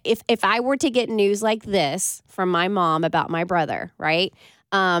 But if I were to get news like this from my mom about my brother, right?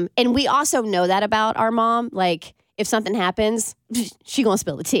 And we also know that about our mom, like if something happens, she gonna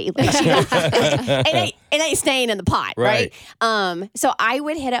spill the tea. Like it ain't staying in the pot, right? So I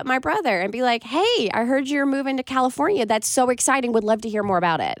would hit up my brother and be like, "Hey, I heard you're moving to California. That's so exciting. Would love to hear more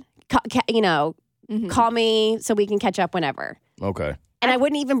about it. Call me so we can catch up whenever." Okay. And I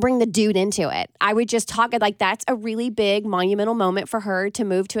wouldn't even bring the dude into it. I would just talk like that's a really big monumental moment for her to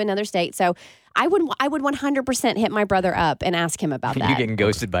move to another state. So I would 100% hit my brother up and ask him about that. You getting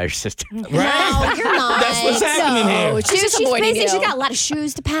ghosted by your sister? No, you're not. That's what's happening here. She's avoiding busy. you. She's got a lot of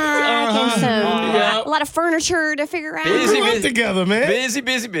shoes to pack and a lot of furniture to figure out. Busy, We work together, man. Busy.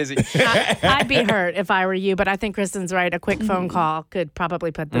 I'd be hurt if I were you, but I think Kristen's right. A quick phone call could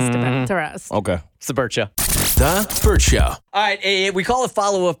probably put this to rest. Okay. It's the Burt Show. The Burt Show. All right, we call it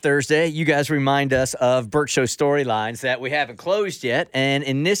Follow-Up Thursday. You guys remind us of Burt Show storylines that we haven't closed yet. And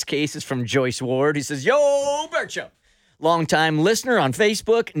in this case, it's from Joyce Ward. He says, "Yo, Burt Show." Longtime listener on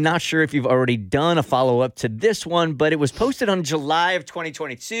Facebook. Not sure if you've already done a follow-up to this one, but it was posted on July of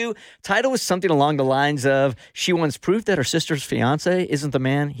 2022. Title was something along the lines of, "She wants proof that her sister's fiance isn't the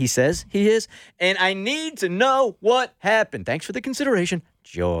man he says he is. And I need to know what happened." Thanks for the consideration,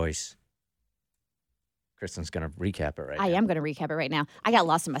 Joyce. Kristen's going to recap it right now. I am going to recap it right now. I got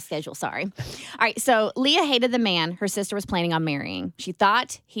lost in my schedule. Sorry. All right. So Leah hated the man her sister was planning on marrying. She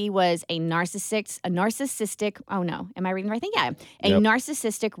thought he was a narcissistic. Oh no. Am I reading the right thing? Yeah.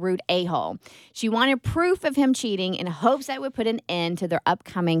 Narcissistic, rude a-hole. She wanted proof of him cheating in hopes that it would put an end to their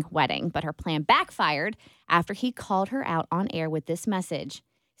upcoming wedding. But her plan backfired after he called her out on air with this message: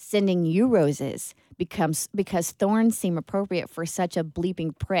 "Sending you roses because thorns seem appropriate for such a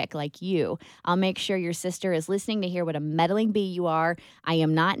bleeping prick like you. I'll make sure your sister is listening to hear what a meddling bee you are. I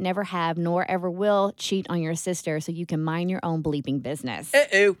am not, never have, nor ever will cheat on your sister, so you can mind your own bleeping business."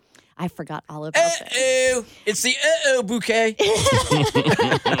 Uh-oh. I forgot all about this. Uh-oh. It's the uh-oh bouquet.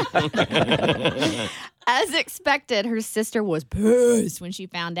 As expected, her sister was pissed when she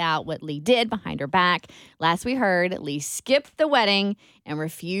found out what Lee did behind her back. Last we heard, Lee skipped the wedding and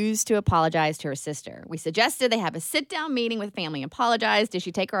refused to apologize to her sister. We suggested they have a sit-down meeting with family and apologize. Did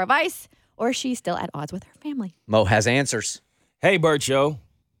she take our advice, or is she still at odds with her family? Mo has answers. Hey, Burt Show.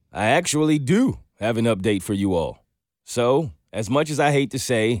 I actually do have an update for you all. So, as much as I hate to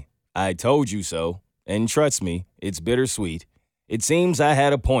say, I told you so, and trust me, it's bittersweet, it seems I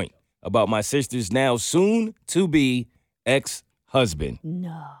had a point about my sister's now soon-to-be ex-husband.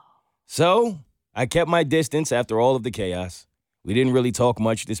 No. So, I kept my distance after all of the chaos. We didn't really talk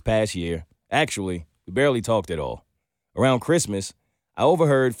much this past year. Actually, we barely talked at all. Around Christmas, I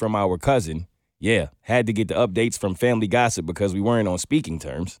overheard from our cousin, had to get the updates from family gossip because we weren't on speaking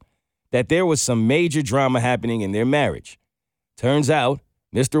terms, that there was some major drama happening in their marriage. Turns out,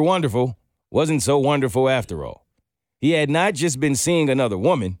 Mr. Wonderful wasn't so wonderful after all. He had not just been seeing another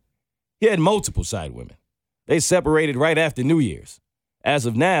woman, he had multiple side women. They separated right after New Year's. As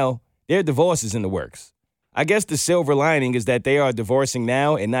of now, their divorce is in the works. I guess the silver lining is that they are divorcing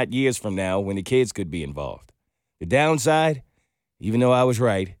now and not years from now when the kids could be involved. The downside, even though I was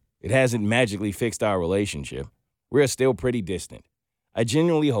right, it hasn't magically fixed our relationship. We're still pretty distant. I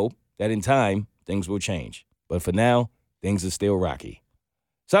genuinely hope that in time, things will change. But for now, things are still rocky.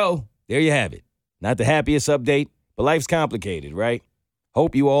 So, there you have it. Not the happiest update, but life's complicated, right?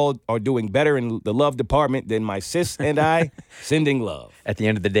 Hope you all are doing better in the love department than my sis and I. Sending love. At the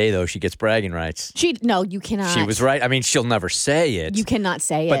end of the day, though, she gets bragging rights. No, you cannot. She was right. I mean, she'll never say it. You cannot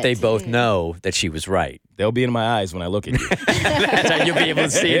say it. But they both know that she was right. They'll be in my eyes when I look at you. That's how you'll be able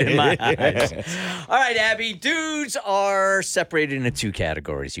to see it in my eyes. All right, Abby. Dudes are separated into two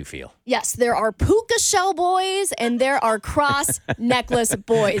categories, you feel? Yes, there are puka shell boys and there are cross necklace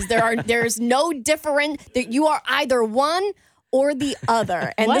boys. There's no different. That you are either one or the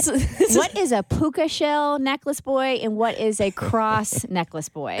other. And what is a puka shell necklace boy and what is a cross necklace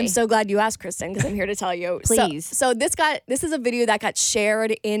boy? I'm so glad you asked, Kristen, because I'm here to tell you. Please. So this is a video that got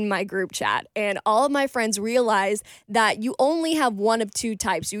shared in my group chat, and all of my friends realized that you only have one of two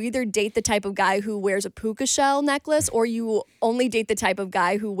types. You either date the type of guy who wears a puka shell necklace, or you only date the type of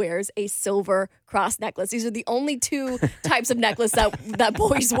guy who wears a silver cross necklace. These are the only two types of necklace that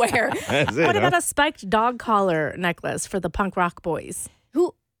boys wear. What about a spiked dog collar necklace for the punk rock boys?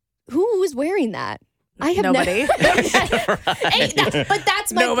 Who is wearing that? I have nobody. But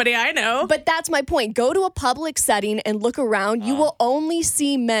that's my nobody I know. But that's my point. Go to a public setting and look around. You will only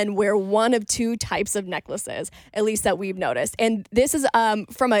see men wear one of two types of necklaces, at least that we've noticed. And this is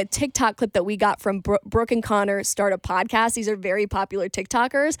from a TikTok clip that we got from Brooke and Connor Start a Podcast. These are very popular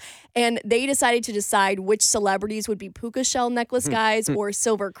TikTokers, and they decided to decide which celebrities would be puka shell necklace guys or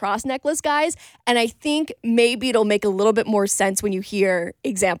silver cross necklace guys. And I think maybe it'll make a little bit more sense when you hear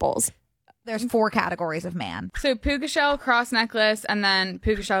examples. There's 4 categories of man. So puka shell, cross necklace, and then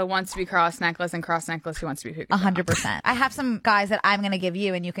puka shell wants to be cross necklace, and cross necklace who wants to be puka shell. 100%. I have some guys that I'm going to give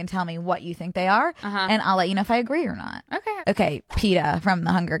you, and you can tell me what you think they are, and I'll let you know if I agree or not. Okay, PETA from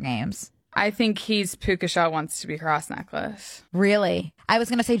the Hunger Games. I think he's puka shell wants to be cross necklace. Really? I was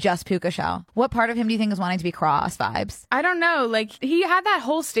going to say just puka shell. What part of him do you think is wanting to be cross vibes? I don't know. Like, he had that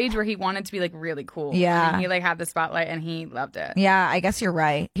whole stage where he wanted to be, like, really cool. Yeah. And he, like, had the spotlight, and he loved it. Yeah, I guess you're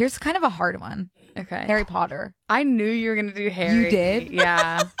right. Here's kind of a hard one. Okay. Harry Potter. I knew you were going to do Harry. You did?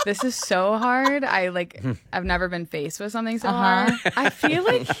 Yeah. This is so hard. I've never been faced with something so hard. I feel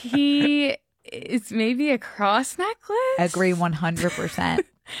like he is maybe a cross necklace. Agree 100%.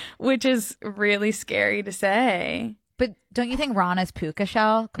 Which is really scary to say. But don't you think Ron is puka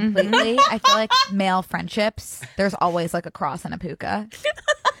shell completely? I feel like male friendships, there's always like a cross and a puka.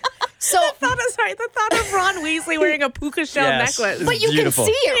 So the thought of Ron Weasley wearing a puka shell necklace. But you can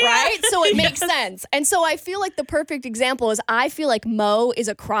see it, right? So it makes sense. And so I feel like the perfect example is I feel like Mo is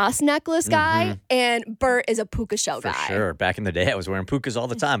a cross necklace guy and Bert is a puka shell guy. For sure. Back in the day, I was wearing pukas all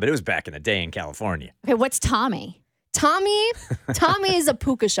the time, but it was back in the day in California. Okay, what's Tommy? Tommy is a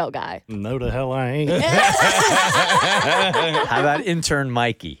puka shell guy. No, the hell I ain't. How about intern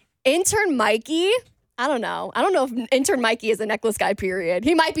Mikey? Intern Mikey? I don't know. I don't know if intern Mikey is a necklace guy, period.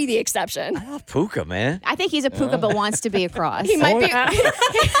 He might be the exception. I love puka, man. I think he's a puka but wants to be a cross. He might be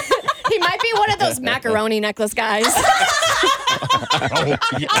he might be one of those macaroni necklace guys.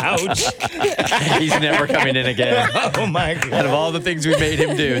 Ouch. He's never coming in again. Oh, my God. Out of all the things we made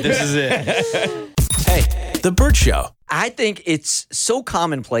him do, this is it. Hey, The Bert Show. I think it's so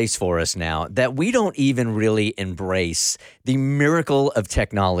commonplace for us now that we don't even really embrace the miracle of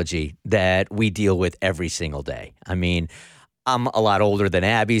technology that we deal with every single day. I mean, I'm a lot older than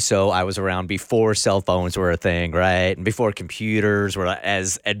Abby, so I was around before cell phones were a thing, right? And before computers were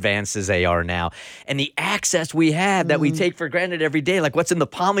as advanced as they are now. And the access we have that we take for granted every day, like what's in the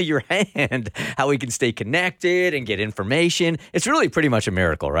palm of your hand, how we can stay connected and get information, it's really pretty much a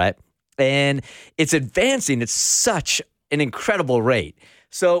miracle, right? And it's advancing at such an incredible rate.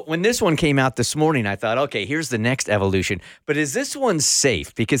 So when this one came out this morning, I thought, okay, here's the next evolution. But is this one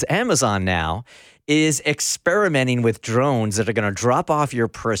safe? Because Amazon now is experimenting with drones that are going to drop off your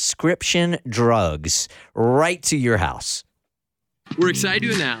prescription drugs right to your house. We're excited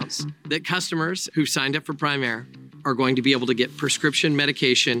to announce that customers who've signed up for Prime Air are going to be able to get prescription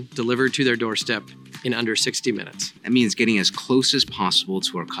medication delivered to their doorstep in under 60 minutes. That means getting as close as possible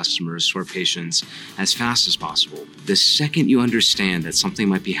to our customers, to our patients, as fast as possible. The second you understand that something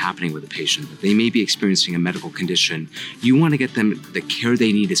might be happening with a patient, that they may be experiencing a medical condition, you want to get them the care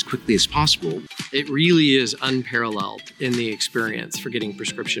they need as quickly as possible. It really is unparalleled in the experience for getting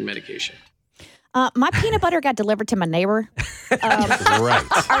prescription medication. My peanut butter got delivered to my neighbor. Right.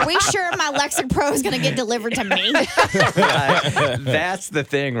 Are we sure my Lexapro is going to get delivered to me? That's the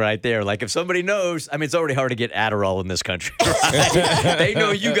thing right there. Like if somebody knows, I mean, it's already hard to get Adderall in this country. Right? They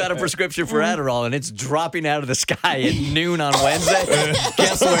know you got a prescription for Adderall and it's dropping out of the sky at noon on Wednesday.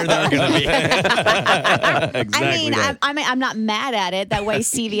 Guess where they're going to be? Exactly. I'm not mad at it. That way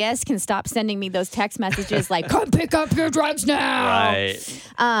CVS can stop sending me those text messages like, come pick up your drugs now. Right.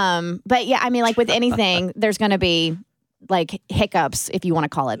 But yeah, I mean, like with anything, there's going to be like hiccups, if you want to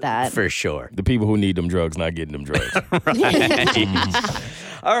call it that. For sure. The people who need them drugs not getting them drugs.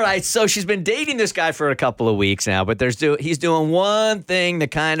 All right, so she's been dating this guy for a couple of weeks now, but he's doing one thing that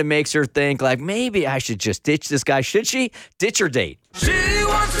kind of makes her think, like, maybe I should just ditch this guy. Should she ditch her date? She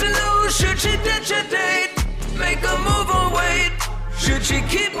wants to know, should she ditch a date? Make a move or wait? Should she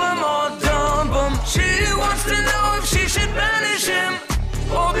keep him or dump him? She wants to know if she should banish him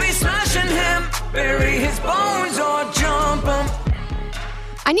or be smashing him, bury his bones or jump him.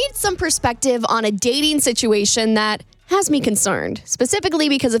 I need some perspective on a dating situation that has me concerned, specifically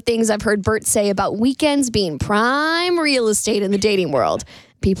because of things I've heard Bert say about weekends being prime real estate in the dating world.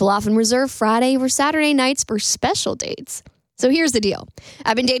 People often reserve Friday or Saturday nights for special dates. So here's the deal.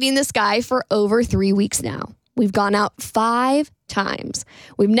 I've been dating this guy for over 3 weeks now. We've gone out 5 times.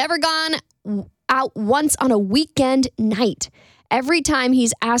 We've never gone out once on a weekend night. Every time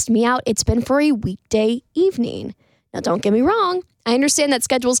he's asked me out, it's been for a weekday evening. Now, don't get me wrong. I understand that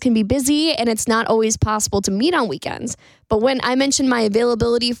schedules can be busy and it's not always possible to meet on weekends. But when I mentioned my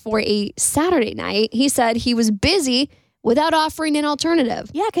availability for a Saturday night, he said he was busy without offering an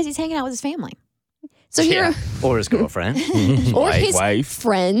alternative. Yeah, because he's hanging out with his family. So here, Or his girlfriend. or his wife.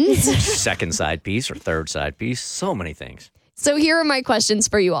 friends. Second side piece or third side piece. So many things. So here are my questions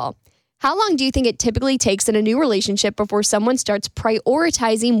for you all. How long do you think it typically takes in a new relationship before someone starts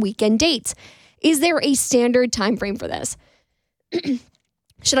prioritizing weekend dates? Is there a standard time frame for this?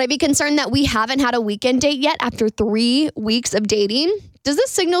 Should I be concerned that we haven't had a weekend date yet after 3 weeks of dating? Does this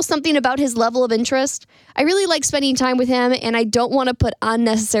signal something about his level of interest? I really like spending time with him, and I don't want to put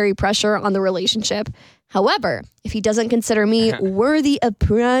unnecessary pressure on the relationship. However, if he doesn't consider me worthy of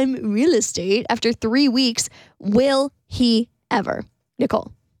prime real estate after 3 weeks, will he ever?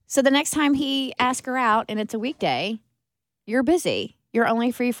 Nicole. So the next time he asks her out and it's a weekday, you're busy. You're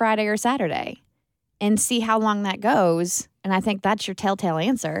only free Friday or Saturday. And see how long that goes. And I think that's your telltale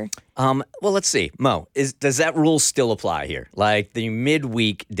answer. Well, let's see. Mo, does that rule still apply here? Like the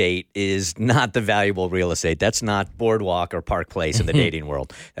midweek date is not the valuable real estate. That's not Boardwalk or Park Place in the dating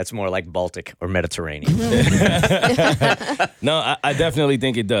world. That's more like Baltic or Mediterranean. No, I definitely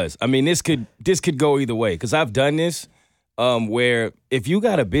think it does. I mean, this could go either way because I've done this where if you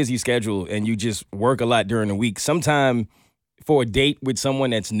got a busy schedule and you just work a lot during the week, sometime for a date with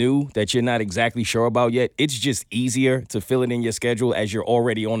someone that's new that you're not exactly sure about yet, it's just easier to fill it in your schedule as you're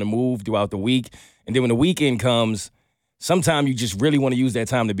already on the move throughout the week. And then when the weekend comes, sometimes you just really want to use that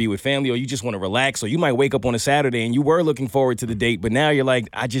time to be with family or you just want to relax. Or you might wake up on a Saturday and you were looking forward to the date, but now you're like,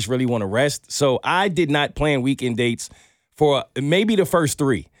 I just really want to rest. So I did not plan weekend dates for maybe the first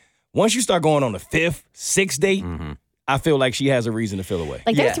 3. Once you start going on the 5th, 6th date, I feel like she has a reason to feel away.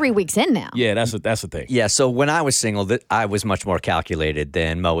 Like they're 3 weeks in now. Yeah, that's the thing. Yeah, so when I was single, I was much more calculated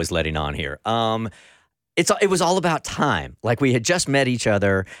than Mo is letting on here. It was all about time. Like we had just met each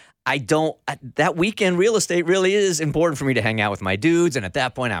other. That weekend real estate really is important for me to hang out with my dudes. And at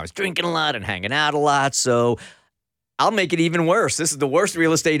that point, I was drinking a lot and hanging out a lot. So I'll make it even worse. This is the worst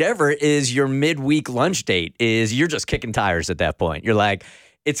real estate ever is your midweek lunch date is you're just kicking tires at that point. You're like,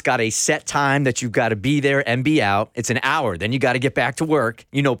 it's got a set time that you've got to be there and be out. It's an hour. Then you got to get back to work.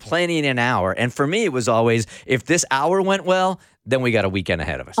 Planning in an hour. And for me, it was always, if this hour went well, then we got a weekend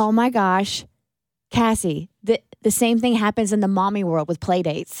ahead of us. Oh my gosh. Cassie, the same thing happens in the mommy world with play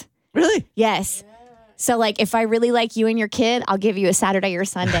dates. Really? Yes. So, like, if I really like you and your kid, I'll give you a Saturday or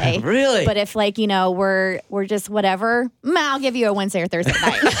Sunday. Really? But if, like, we're just whatever, I'll give you a Wednesday or Thursday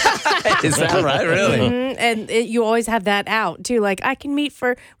night. Is that right? Really? Mm-hmm. And you always have that out, too. Like, we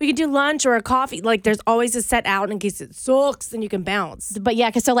can do lunch or a coffee. Like, there's always a set out in case it sucks and you can bounce. But,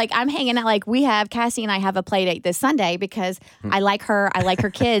 yeah, because I'm hanging out. Like, Cassie and I have a play date this Sunday because I like her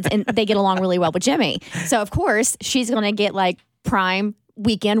kids, and they get along really well with Jimmy. So, of course, she's going to get, like, prime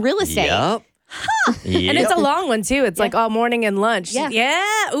weekend real estate. Yep. Huh. Yep. And it's a long one, too. It's like all morning and lunch. Yeah.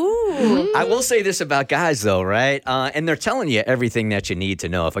 Ooh. I will say this about guys, though, right? And they're telling you everything that you need to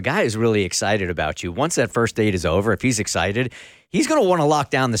know. If a guy is really excited about you, once that first date is over, if he's excited, he's going to want to lock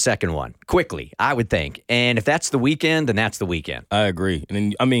down the second one quickly, I would think. And if that's the weekend, then that's the weekend. I agree.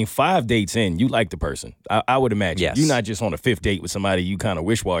 And then, 5 dates in, you like the person. I would imagine. Yes. You're not just on a 5th date with somebody you kind of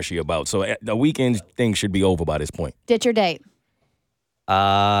wish-washy about. So the weekend thing should be over by this point. Ditch your date.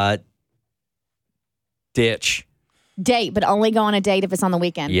 Ditch. Date, but only go on a date if it's on the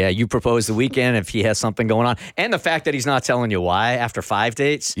weekend. Yeah, you propose the weekend if he has something going on. And the fact that he's not telling you why after 5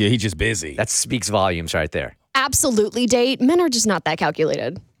 dates. Yeah, he's just busy. That speaks volumes right there. Absolutely date. Men are just not that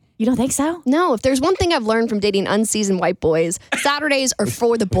calculated. You don't think so? No. If there's one thing I've learned from dating unseasoned white boys, Saturdays are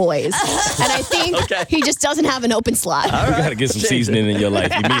for the boys. And I think he just doesn't have an open slot. You got to get some seasoning in your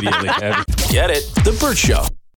life immediately. Get it? The Bert Show.